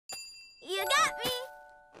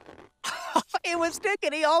It was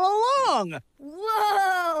Tickety all along.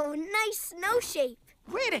 Whoa, nice snow shape.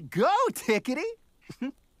 Way to go, Tickety.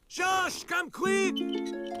 Josh, come quick!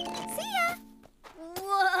 See ya.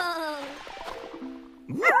 Whoa.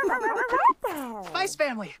 Spice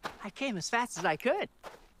family, I came as fast as I could.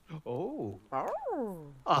 Oh.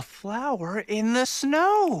 A flower in the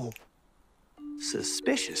snow.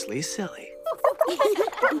 Suspiciously silly.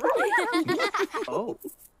 Oh.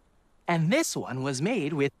 And this one was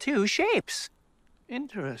made with 2 shapes.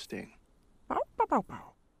 Interesting.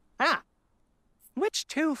 Ah. Which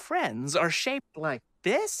 2 friends are shaped like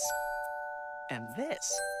this and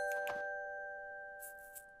this?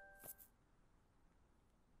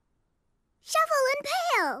 Shovel and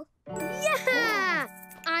pail. Yeah!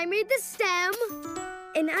 I made the stem.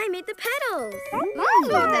 And I made the petals.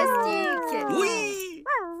 Fantastic. Whee!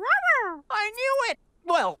 I knew it!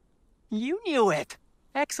 Well, you knew it.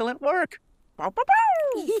 Excellent work.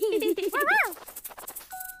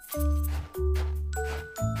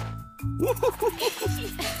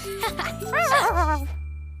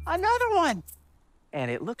 Another one.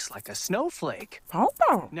 And it looks like a snowflake.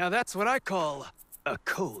 Now that's what I call a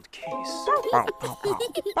cold case.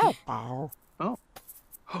 Oh.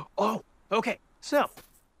 Oh, okay. So,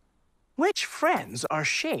 which friends are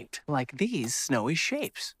shaped like these snowy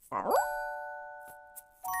shapes?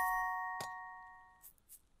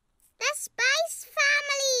 The Spice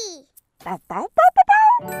Family.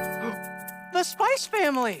 The Spice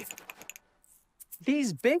Family!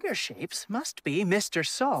 These bigger shapes must be Mr.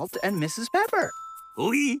 Salt and Mrs. Pepper.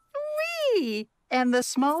 Oui. Wee. And the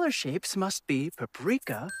smaller shapes must be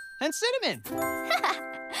Paprika and Cinnamon.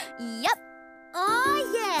 Yup.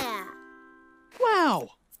 Oh, yeah.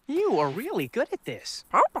 Wow, you are really good at this.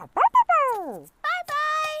 Bye-bye.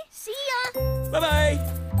 See ya.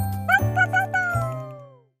 Bye-bye.